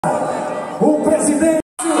O presidente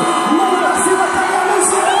Lula da Silva está na luz,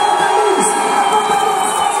 levanta a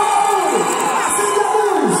luz, acende a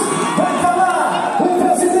luz, vai falar o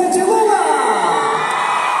presidente Lula.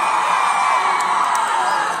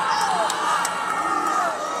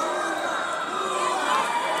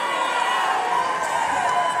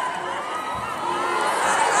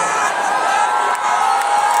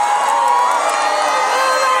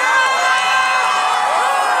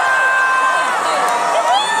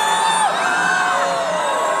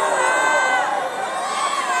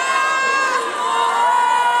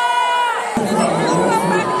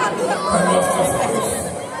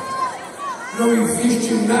 Não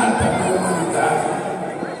existe nada na humanidade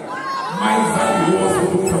mais valioso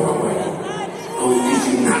do que uma mãe. Não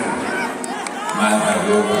existe nada mais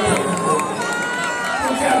valioso do que uma mãe.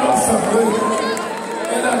 Porque a nossa mãe,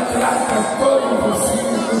 ela trata todos os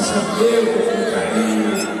filhos com chamego, com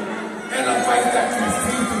carinho. Ela faz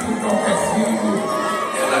sacrifício por qualquer filho.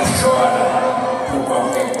 Ela chora por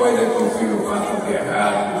qualquer coisa que o filho faça de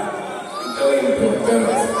errado. Então é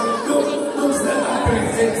importante. Não se dá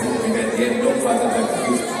presente, se não tiver dinheiro, não faça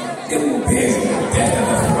sacrifício. Dê um beijo na testa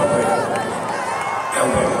da sua mãe.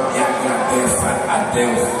 E agradeça a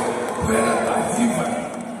Deus por ela estar viva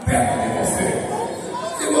perto de você.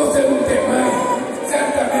 Se você não tem mãe,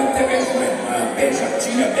 certamente você beija uma irmã, beija a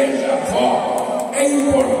tia, beija a avó. É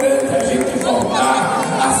importante a gente voltar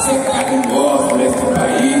a ser carinhoso nesse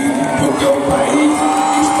país, porque o país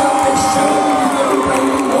está deixando de ser um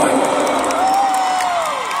país de nós.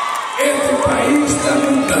 Esse país está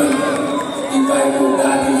mudando e vai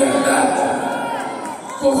mudar de verdade.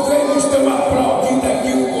 Vocês estão aplaudindo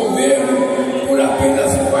aqui o governo por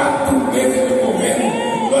apenas 4 meses de governo.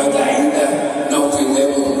 Nós ainda não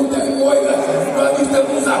fizemos muita coisa. Nós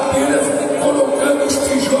estamos apenas colocando os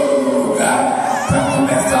tijolos no lugar para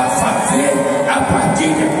começar a fazer a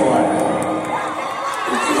partir de agora.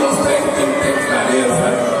 O que vocês têm que ter clareza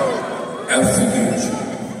é o seguinte: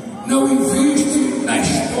 não existe na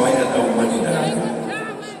história da humanidade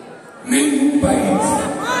nenhum país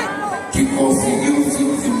que conseguiu se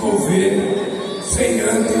desenvolver sem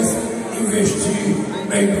antes investir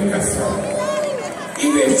na educação.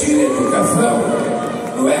 Investir na educação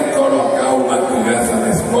não é colocar uma criança na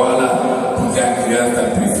escola porque a criança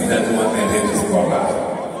precisa de uma merenda escolar.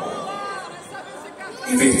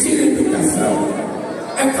 Investir na educação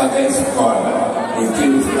é fazer escola, no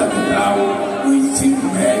ensino fundamental, no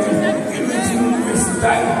ensino médio e no ensino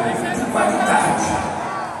universitário de qualidade.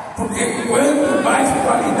 Porque quanto mais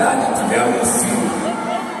qualidade tiver o ensino,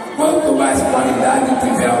 quanto mais qualidade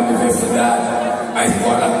tiver a universidade, a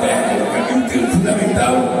escola técnica e o ensino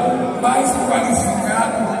fundamental, mais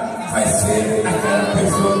qualificado vai ser aquela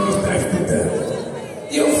pessoa que está estudando.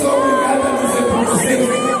 E eu sou obrigado a dizer para vocês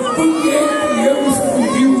por que eu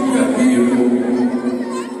escolhi o caminho.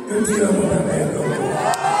 Eu te amo também, meu amor.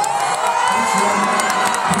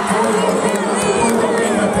 Depois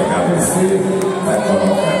alguém vai pegar você, vai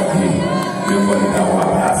colocar aqui, e eu vou lhe dar um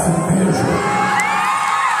abraço e um beijo.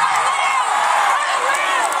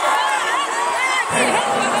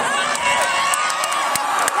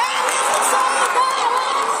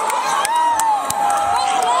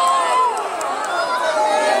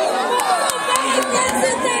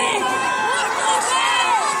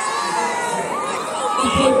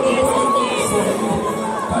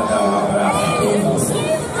 Para dar um abraço a todos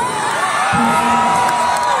vocês.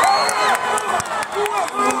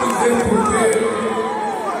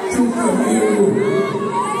 Que o caminho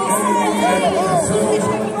é a ministra da Educação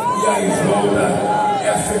e a Isolda é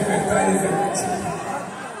a secretária executiva.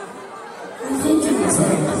 Nos últimos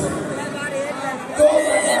anos,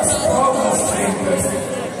 todas as provas feitas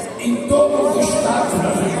em todos os estados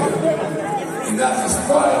brasileiros e nas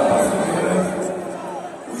escolas brasileiras,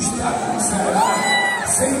 o estado do Ceará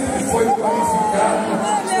sempre foi qualificado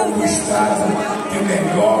como o estado de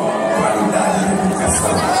melhor qualidade de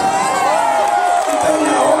educação. Então,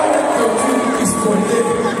 na hora que eu tive que escolher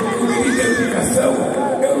o meio da educação,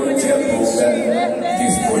 eu não tinha dúvida de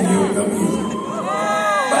escolher o caminho.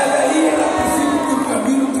 Mas aí era preciso que o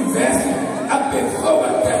caminho tivesse a pessoa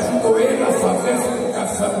que ajudou ele a fazer essa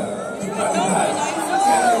educação de qualidade, que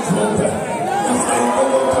era a Isolda. Eu falei, então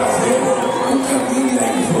vou trazer o caminho da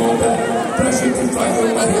Isolda para a gente fazer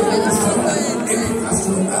uma revolução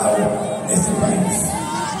educacional nesse país.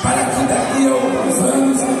 Para que daqui a alguns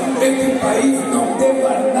anos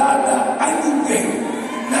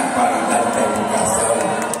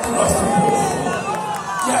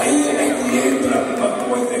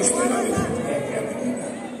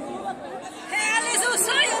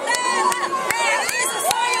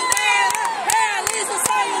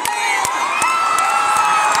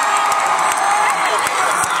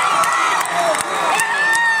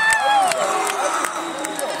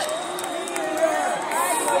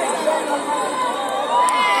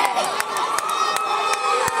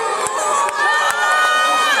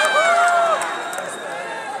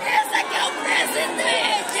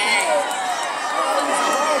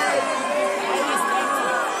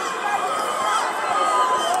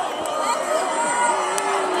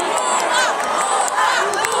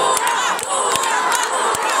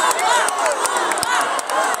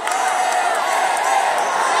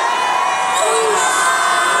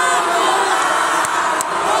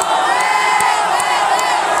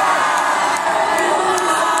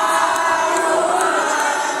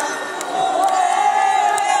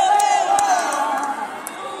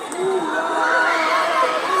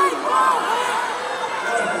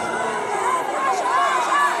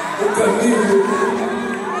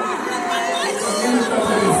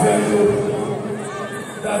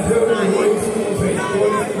nas reuniões com os reitores e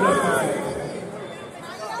das prefeitas.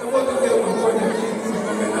 Eu vou dizer uma coisa aqui que os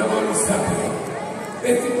governadores sabem.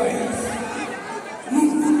 Esse país,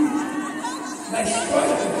 nunca, na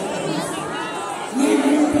história desse país,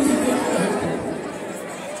 nenhum presidente da República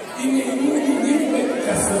e nenhum ministro da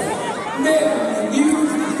educação, mesmo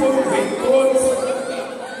ministros que foram reitores,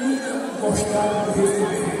 nunca gostaram de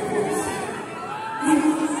receber reitores.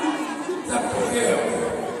 Sabe por quê?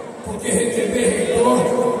 Porque receber reitor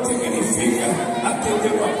significa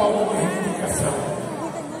atender uma pauta de reivindicação.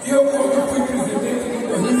 E eu, quando fui presidente de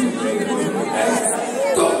 2003 e 2010,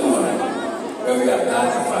 todo ano eu ia dar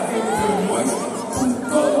e fazer reuniões com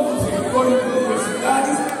todos os reitores de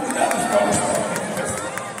universidades e das escolas técnicas.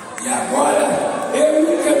 E agora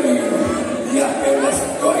eu encaminho, em apenas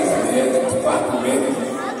 2 meses, 4 meses,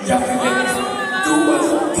 já fizemos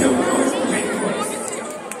 2 reuniões com reitores.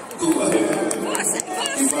 2 reuniões.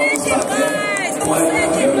 E vamos fazer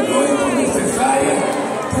quantas reuniões for necessárias,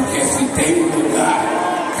 porque se tem um lugar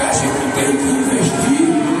que a gente tem que investir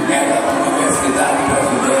é na universidade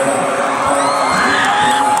brasileira para a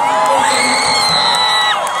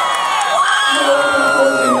e outra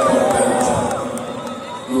coisa importante,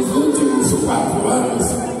 nos últimos 4 anos,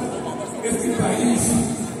 esse país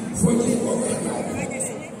foi desgovernado.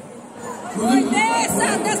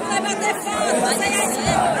 Deus vai bater fogo, mas aí essa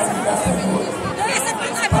vai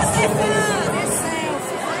bater fogo.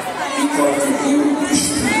 E conseguiu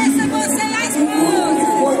destruir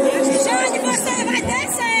você vai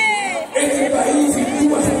descer. esse país, em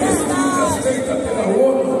 2 pesquisas feitas pela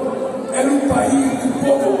ONU, era o país do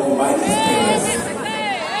povo com mais esperança.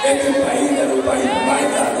 Esse país era o país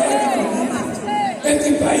mais alegre do mundo.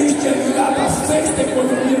 Esse país tinha virado a 6ª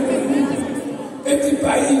economia do mundo. Esse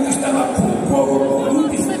país estava com o povo com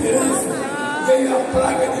muita esperança. Veio a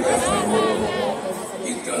praga de gafanhoto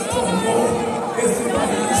e transformou esse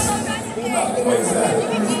país numa coisa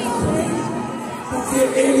muito ruim. Porque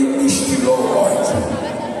ele destilou ódio.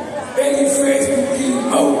 Ele fez com que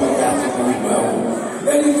irmão brigasse com irmão.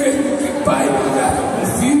 Ele fez com que pai brigasse com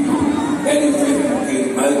filho. Ele fez com que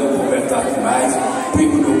irmã não conversasse mais,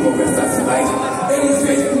 primo não conversasse mais. Ele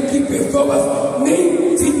fez com que pessoas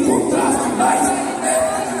nem se encontrassem mais na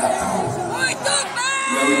época de Natal. E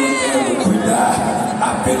eu não quero cuidar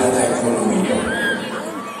apenas da economia.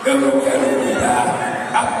 Eu não quero cuidar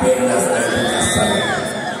apenas da educação.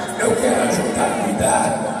 Eu quero ajudar a cuidar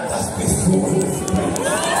das pessoas desse país.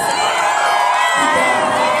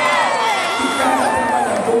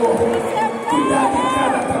 Cuidar de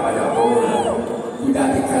cada trabalhadora, cuidar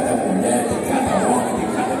de cada mulher, de cada homem, de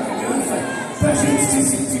cada criança, para a gente se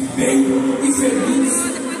sentir bem e feliz,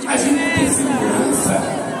 a gente ter segurança,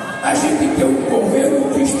 a gente ter um governo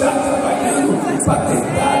que está trabalhando para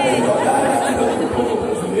tentar melhorar a vida do povo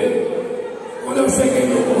brasileiro. Quando eu cheguei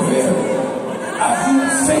no governo, havia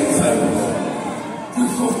 6 anos que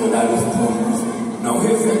os funcionários públicos não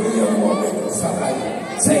recebiam um aumento de salário.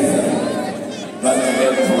 6 anos. Nós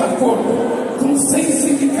tivemos um acordo com 6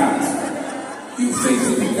 sindicatos. E os 6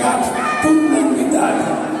 sindicatos, por unanimidade,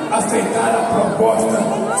 aceitaram a proposta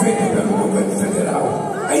feita pelo governo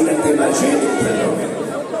federal. Ainda tem mais gente que pelo menos.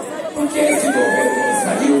 Porque esse governo que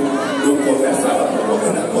saiu não conversava com o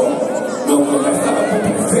governador, não conversava com o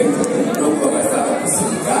prefeito, não conversava com o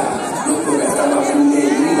sindicato, não conversava com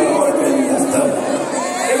nenhuma organização.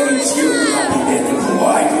 Ele tinha um gabinete do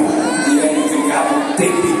ódio e ele ficava o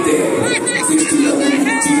tempo inteiro estirando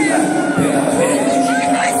mentira pela rede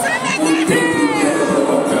digital, o tempo inteiro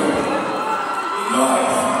provocando. E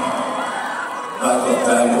nós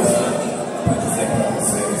votamos para dizer para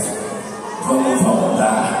vocês, vamos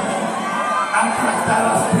voltar a tratar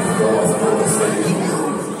as pessoas como seres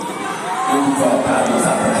humanos. Vamos voltar a nos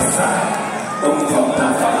abraçar, vamos voltar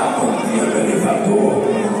a falar bom dia no elevador,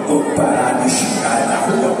 vamos parar de xingar na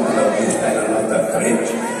rua quando alguém está na nossa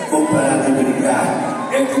frente, vamos parar de brigar.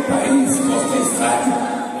 Esse país, vocês sabem,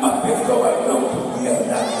 uma pessoa não podia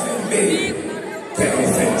andar de vermelho, que era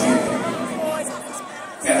ofendido,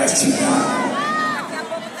 que era xingar.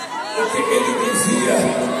 Porque ele dizia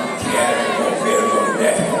que era um governo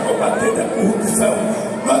honesto combatendo a corrupção.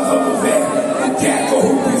 Nós vamos ver o que é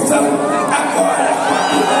corrupção agora com a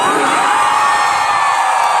vida dele.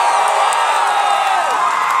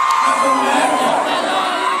 Nós vamos ver.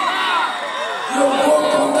 E eu vou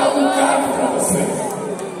contar um caso para vocês.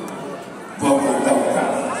 Vou contar um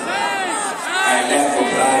caso. A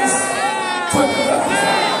Eletrobras foi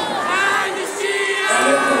privatizada. A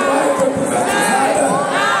Eletrobras foi privatizada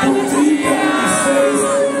por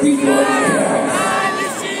 36 bilhões de reais.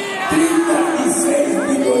 36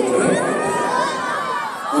 bilhões de reais.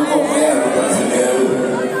 O governo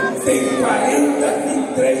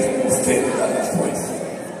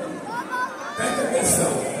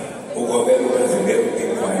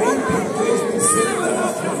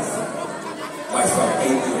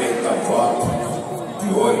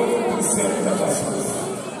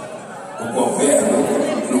O governo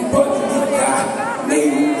não pode indicar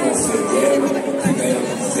nenhum conselheiro que ganha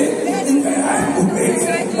R$200 por mês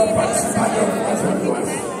para participar de algumas reuniões.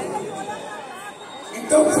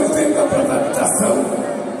 Então foi feita a privatização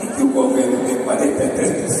em que o governo tem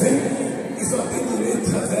 43% e só tem direito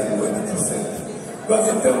a 0,8%. Nós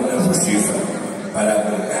entramos na justiça para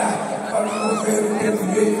brigar para o governo ter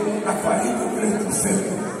direito a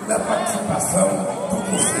 43% da participação do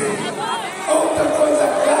conselho. Outra coisa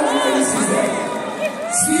clara que eles fizeram: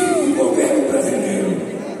 se o governo brasileiro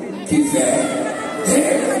quiser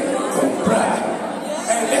comprar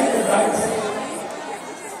a Eletrobras,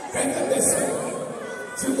 presta atenção,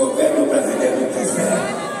 se o governo brasileiro quiser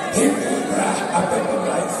recomprar a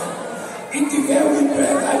Petrobras e tiver um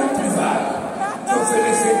empresário privado que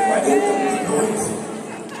oferecer 40 bilhões,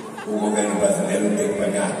 o governo brasileiro tem que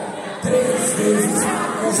pagar 3 vezes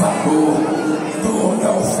o valor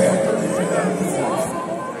da oferta do empresário privado.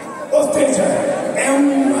 Ou seja, é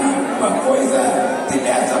uma coisa de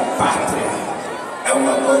lesa pátria, é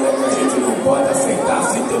uma coisa que a gente não pode aceitar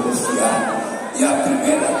sem denunciar. E a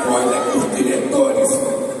primeira coisa que os diretores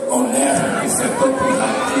honestos do setor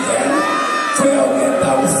privado fizeram foi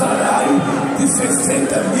aumentar o salário de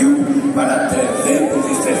 60 mil para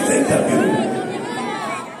 360 mil.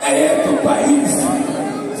 É esse o país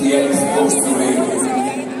que eles construíram,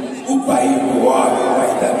 o país do ódio, o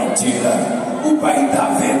país da mentira, o país da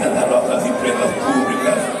venda das nossas empresas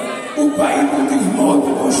públicas, o país do desmonte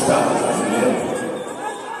do Estado brasileiro.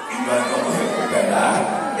 E nós vamos recuperar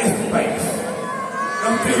esse país.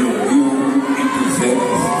 Não tenho 1.200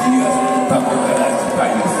 dias para governar esse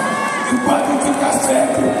país. E pode ficar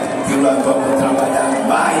certo que nós vamos trabalhar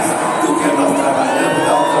mais do que nós trabalhamos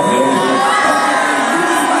da outra vez.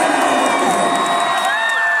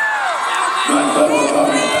 Nós vamos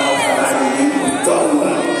aumentar o salário mínimo todo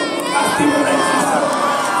ano, acima da inflação.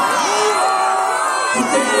 E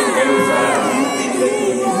tem que ver o salário mínimo tem direito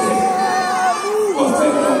de viver.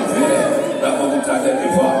 Vocês vão ver, nós vamos trazer de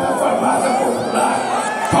volta a farmácia popular.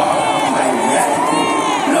 Pobre que vai no médico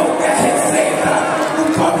não quer receita, o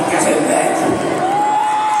pobre quer remédio.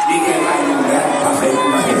 Ninguém vai no médico para fazer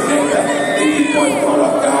uma receita e depois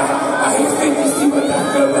colocar a receita em cima da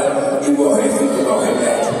cama e morrer sem tomar o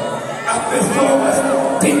remédio. As pessoas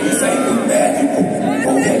têm que sair do médico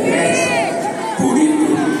com remédio. Por isso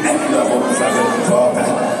é que nós vamos trazer de volta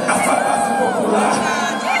a farmácia popular.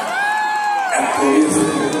 É por isso.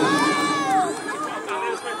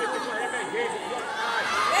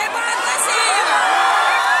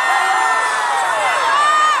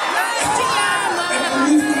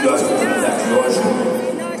 Nós estamos aqui hoje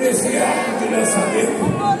nesse ato de lançamento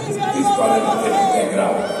de escola de tempo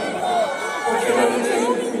integral, porque nós não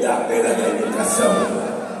queremos cuidar apenas da educação,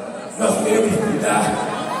 nós queremos cuidar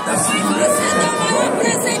da segurança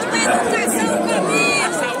da tranquilidade.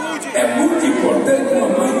 É muito importante uma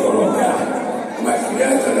mãe colocar uma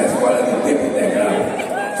criança na escola de tempo integral,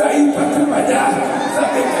 sair para trabalhar,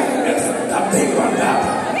 saber que a criança está bem guardada,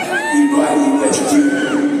 e nós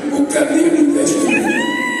investimos o caminho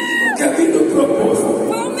investido. Caminho proposto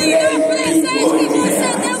 3 bilhões de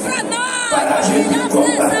reais para a gente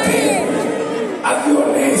combater a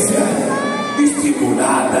violência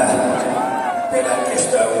estimulada pela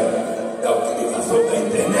questão da utilização da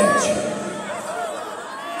internet.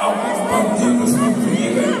 Alguns bandidos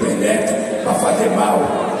utilizam a internet para fazer mal,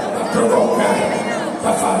 para provocar,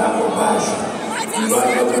 para falar bobagem. E nós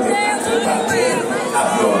vamos tentar combater a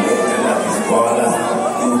violência nas escolas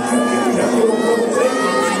e o caminho já colocou 3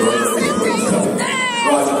 bilhões de disposição.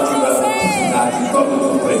 Nós vamos precisar de todos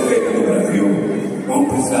os prefeitos do Brasil, vamos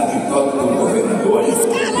precisar de todos os governadores,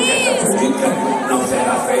 porque essa política não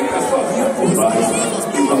será feita sozinha por nós.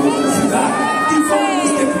 E vamos precisar de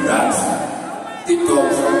vários deputados, de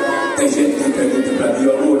todos. Tem gente que pergunta para mim: ô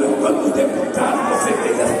Lula, quantos deputados você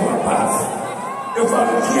tem na sua base? Eu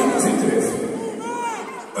falo 513.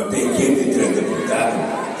 Eu tenho 503 deputados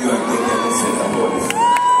e 81 senadores.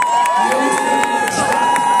 E eles estão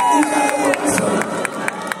em cada votação.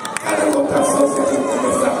 Cada votação você tem que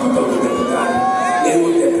conversar com todo deputado.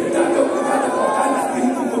 Nenhum deputado é obrigado a votar naquilo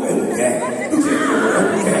que o governo quer, do que o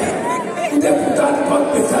governo quer. O deputado pode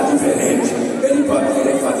pensar diferente. Ele pode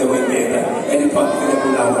querer fazer uma emenda, ele pode querer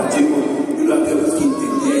mudar um artigo. E nós temos que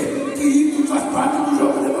entender que isso faz parte do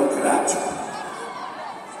jogo democrático.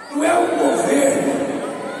 Não é o governo,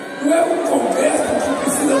 não é o Congresso que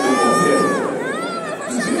precisa do governo.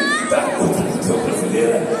 Da Constituição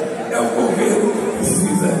brasileira é o governo que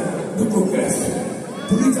precisa do Congresso.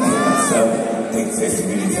 Por isso a relação tem que ser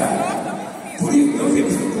civilizada. Por isso nós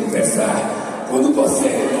temos que conversar. Quando você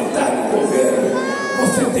não está no governo,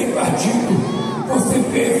 você tem partido, você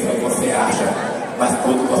pensa, você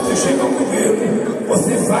chega ao governo,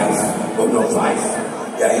 você faz ou não faz,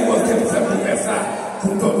 e aí você precisa conversar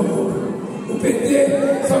com todo mundo. O PT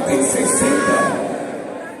só tem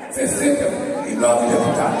 69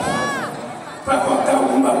 deputados. Para votar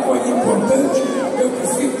alguma coisa importante, eu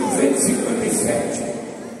preciso de 257.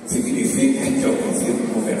 Significa que eu preciso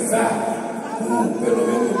conversar com pelo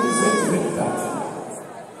menos 200 deputados.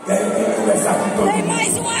 E aí eu tenho que conversar com todo mundo. Tem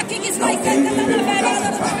mais um aqui que está enfrentando a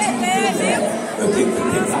vereadora do PT, viu? Eu tenho que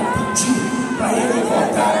tentar pedir para ele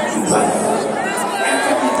votar em várias.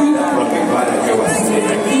 Essa medida provisória que eu assinei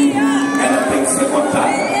aqui, ela tem que ser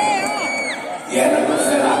votada. E ela não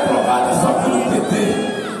será aprovada só pelo PT,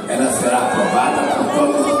 ela será aprovada por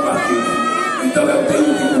todos os partidos. Então eu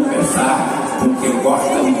tenho que conversar com quem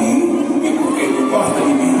gosta de mim e com quem não gosta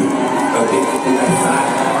de mim. Eu tenho que conversar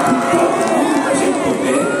com todo mundo para a gente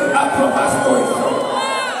poder aprovar as coisas.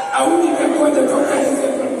 A única coisa que eu quero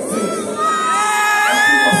dizer para vocês é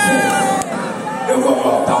que eu vou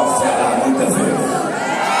voltar ao Ceará muitas vezes.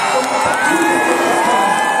 Vou voltar muitas vezes.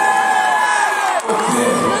 Porque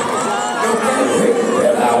eu quero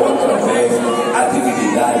recuperar outra vez a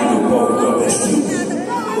dignidade do povo nordestino.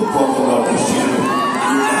 O povo nordestino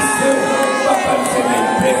não nasceu para aparecer na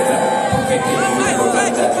empresa porque tem muita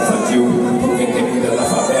mortalidade infantil, porque tem muita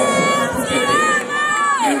analfabeta, porque tem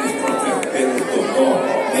menos professor, menos doutor,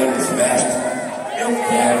 menos mestre. Eu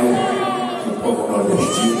quero que o povo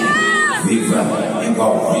nordestino viva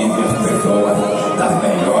igual vivem as pessoas das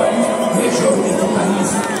melhores regiões do país.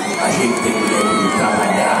 A gente tem direito de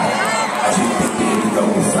trabalhar, a gente tem direito de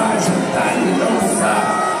almoçar, jantar e não almoçar,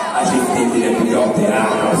 a gente tem direito de alterar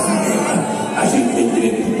ao cinema, a gente tem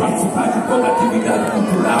direito de participar de toda atividade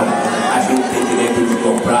cultural, a gente tem direito de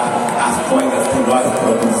comprar as coisas que nós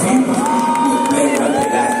produzimos, os bens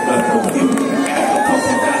materiais que nós produzimos. Essa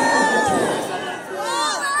sociedade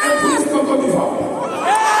é por isso que eu estou de volta.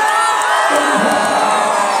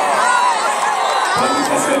 Pode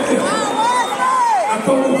ter certeza. Eu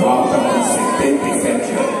estou de volta com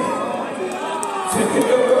 77 anos. Eu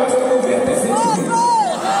acho que eu vou ver até 120.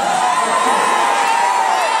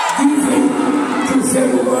 Dizem que o ser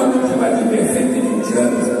humano que vai viver 120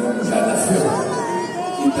 anos já nasceu.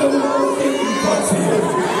 Então, o que pode ser eu?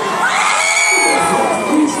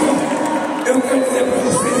 Eu quero dizer para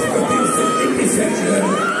vocês que eu tenho 77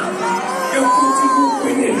 anos. Eu continuo com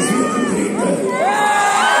energia de 30. Eu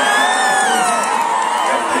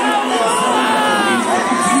tenho uma noção da política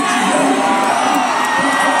de 20 anos.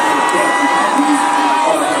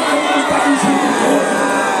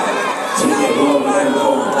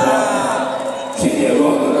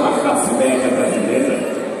 Generoso com a classe média brasileira.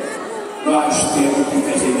 Nós temos que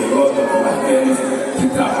ser generosos com aqueles que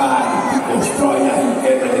trabalham, que constroem a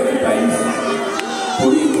riqueza desse país.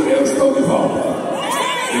 Por isso eu estou de volta.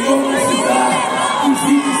 E vou precisar de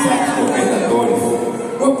 27 governadores.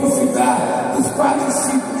 Vou precisar dos quase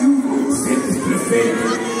 5.800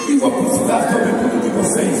 prefeitos. E vou precisar, sobretudo, de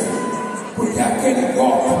vocês. Porque aquele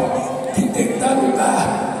golpe que tentaram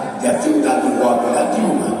dar, já tinham dado um golpe da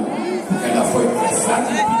Dilma, porque ela foi pressada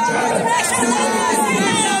e impeachada.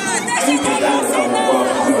 Aí tentaram dar um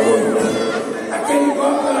golpe de 8. Aquele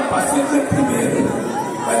golpe era para ser dia primeiro,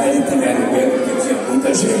 mas eles tiveram medo porque tinha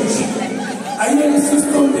muita gente. Aí eles se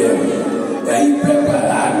esconderam, e aí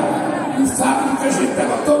prepararam um sábado que a gente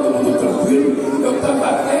estava todo mundo tranquilo. Eu estava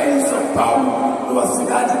até em São Paulo, numa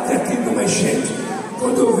cidade que tinha tido uma enchente.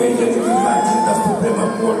 Quando eu vejo eles invadindo da Suprema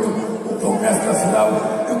Corte, o Congresso Nacional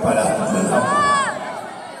e o Palácio do Planalto,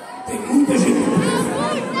 tem muita gente presa.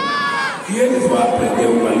 E eles vão aprender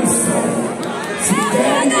uma lição. Se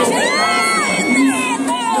querem governar esse país,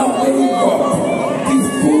 não tem golpe.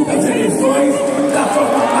 Disputa as eleições da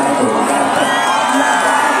forma mais correta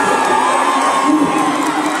e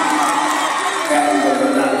querem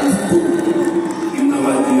governar disputa. E não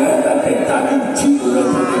adianta tentar mentir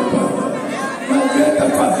durante a campanha. Não adianta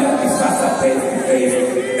fazer a disfarçatez que fez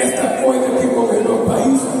esta coisa que governou o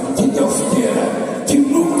país, que Deus queira, que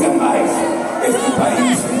nunca mais esse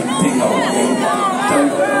país tenha alguém tão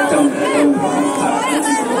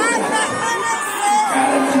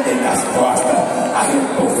cara que tem nas costas a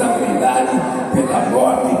responsabilidade pela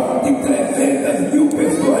morte de 300.000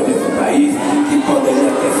 pessoas desse país que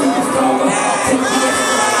poderia ter sido salva se tivesse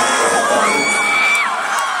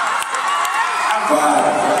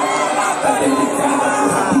agora está dedicada por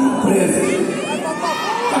rabinho preso,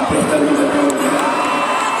 está prestando atenção.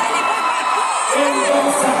 Ele vai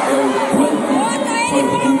saber o quanto foi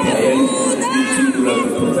ruim para ele mentir durante o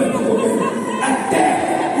processo do governo. Até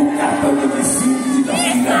o cartão de visita de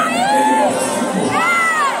vacina ele falsificou.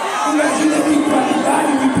 Imagina que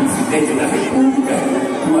qualidade de presidente da República,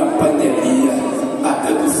 com a pandemia,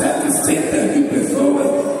 batendo 700 mil pessoas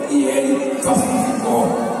e ele falsificou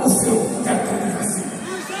o seu cartão de vacina.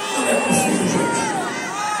 Não é possível, gente.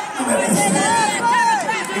 Não é possível.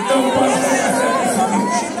 Então pode ficar certo o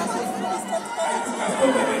seguinte: a educação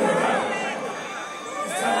vai melhorar, o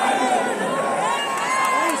salário vai melhorar,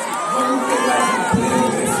 vamos ter mais emprego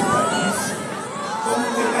nesse país, vamos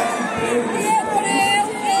ter mais emprego nesse país.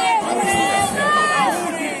 Pode ficar certo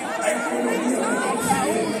disso. A economia vai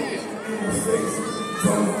crescer e vocês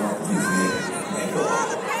vão viver melhor,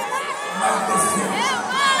 mais decente,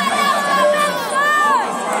 mais bacana,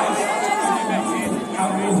 com paz,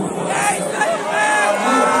 amor no coração.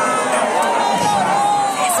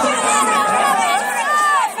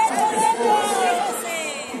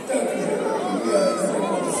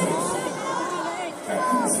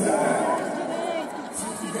 Aqui no Ceará, se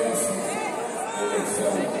tivesse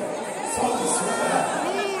eleição só do Ceará,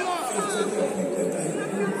 eu seria presidente da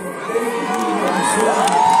República desde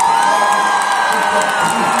 1900.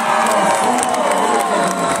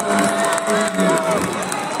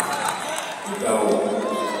 Então,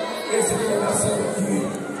 esse coração aqui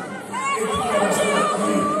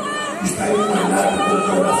está emanado com o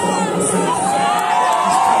coração de vocês.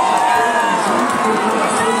 Está batendo junto com o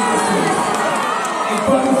coração de vocês. E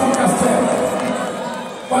pode ficar certo.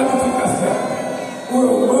 Pode ficar certo. O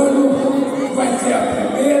Romano vai ter a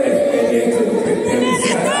primeira experiência do PT no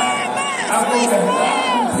Ceará a governar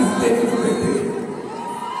como presidente do PT.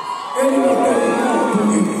 Ele não tem nenhum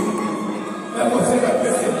comigo, mas você vai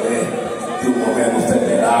perceber que o governo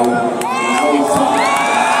federal não fará ao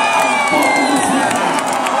povo do Ceará.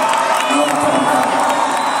 Não fará.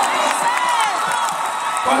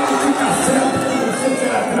 Pode ficar certo que você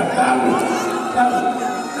será tratado da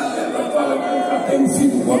mesma forma que eu tratei o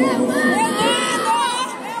 5 anos do presidente.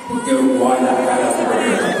 Porque eu não olho a cara do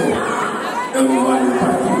governador, eu não olho o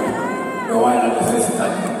partido, eu olho a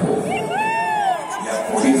necessidade do povo. E é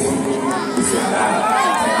por isso que o Ceará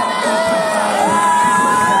será bem tratado,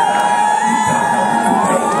 e trata muito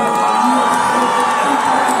bem.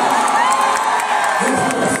 E eu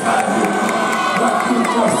sou responsável por aquilo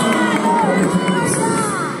que nós somos no compromisso com vocês.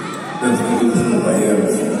 Meus queridos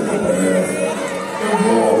companheiros e companheiras, eu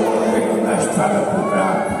vou pegando a estrada por cá,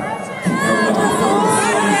 que é uma pessoa de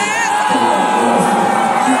vocês, com amor,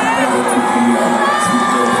 e até outro dia, se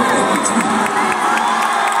Deus me permitir.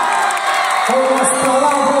 Com as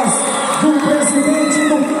palavras do presidente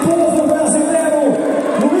do povo brasileiro,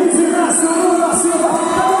 Luiz Inácio Lula da Silva.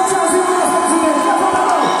 Dá um tchauzinho no nosso presidente. Levanta a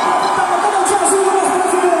mão. Dá um tchauzinho no nosso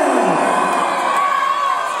presidente.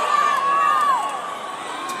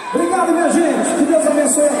 Obrigado, minha gente. Que Deus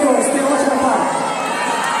abençoe a todos. Tenha uma ótima tarde.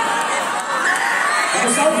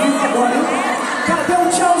 Vamos ao vivo agora, hein? Cadê um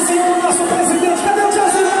tchauzinho no nosso presidente?